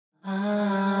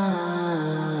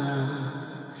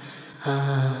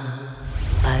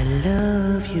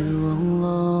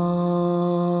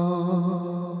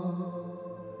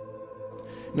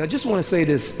And I just want to say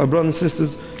this, brothers and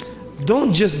sisters,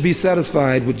 don't just be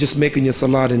satisfied with just making your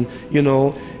salat and,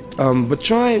 but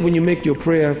try when you make your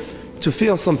prayer to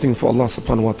feel something for Allah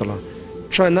subhanahu wa ta'ala.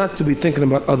 Try not to be thinking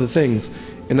about other things.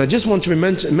 And I just want to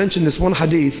mention this one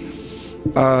hadith.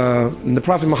 The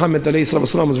Prophet Muhammad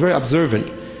was very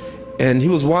observant, and he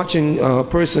was watching a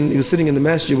person. He was sitting in the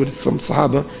masjid with some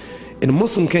Sahaba, and a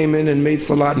Muslim came in and made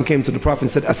salat and came to the Prophet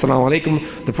and said, Assalaamu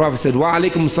Alaikum. The Prophet said, Wa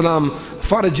Alaikum Assalam,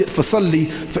 farajit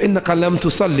fasalli fa innaka lam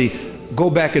tusalli. Go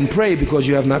back and pray because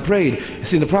you have not prayed. You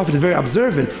see, the Prophet is very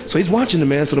observant, so he's watching the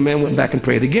man. So the man went back and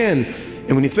prayed again.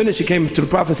 And when he finished, he came to the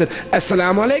Prophet and said,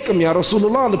 Assalaamu Alaikum, Ya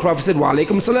Rasulullah. The Prophet said, Wa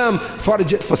Alaikum Assalam,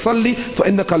 farajit fasalli fa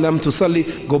innaka lam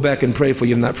tusalli. Go back and pray for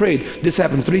you have not prayed. This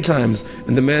happened 3 times.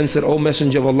 And the man said, O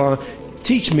Messenger of Allah,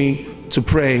 teach me to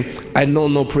pray. I know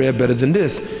no prayer better than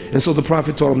this. And so the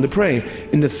Prophet told him to pray.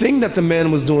 And the thing that the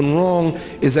man was doing wrong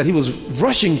is that he was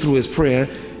rushing through his prayer,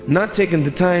 not taking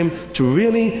the time to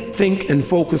really think and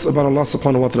focus about Allah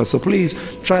subhanahu wa ta'ala. So please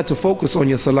try to focus on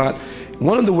your salat.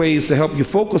 One of the ways to help you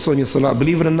focus on your salat,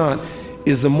 believe it or not,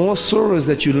 is the more surahs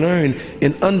that you learn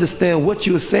and understand what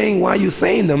you're saying, why you're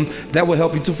saying them, that will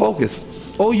help you to focus.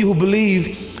 Oh, you who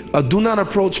believe, do not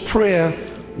approach prayer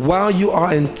while you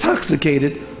are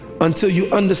intoxicated until you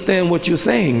understand what you're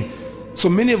saying. So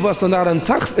many of us are not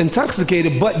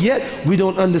intoxicated, but yet we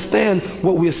don't understand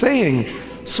what we're saying.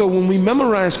 So when we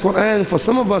memorize Quran, for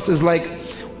some of us is like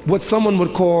what someone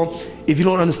would call, if you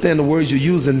don't understand the words you're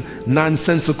using,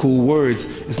 nonsensical words.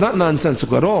 It's not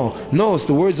nonsensical at all. No, it's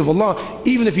the words of Allah.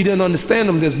 Even if you didn't understand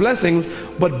them, there's blessings.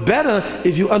 But better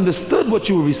if you understood what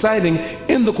you were reciting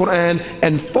in the Quran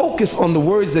and focus on the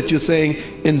words that you're saying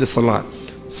in the salat.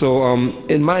 So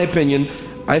in my opinion,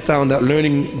 I found that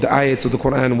learning the ayats of the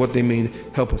Quran and what they mean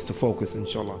help us to focus,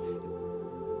 inshallah.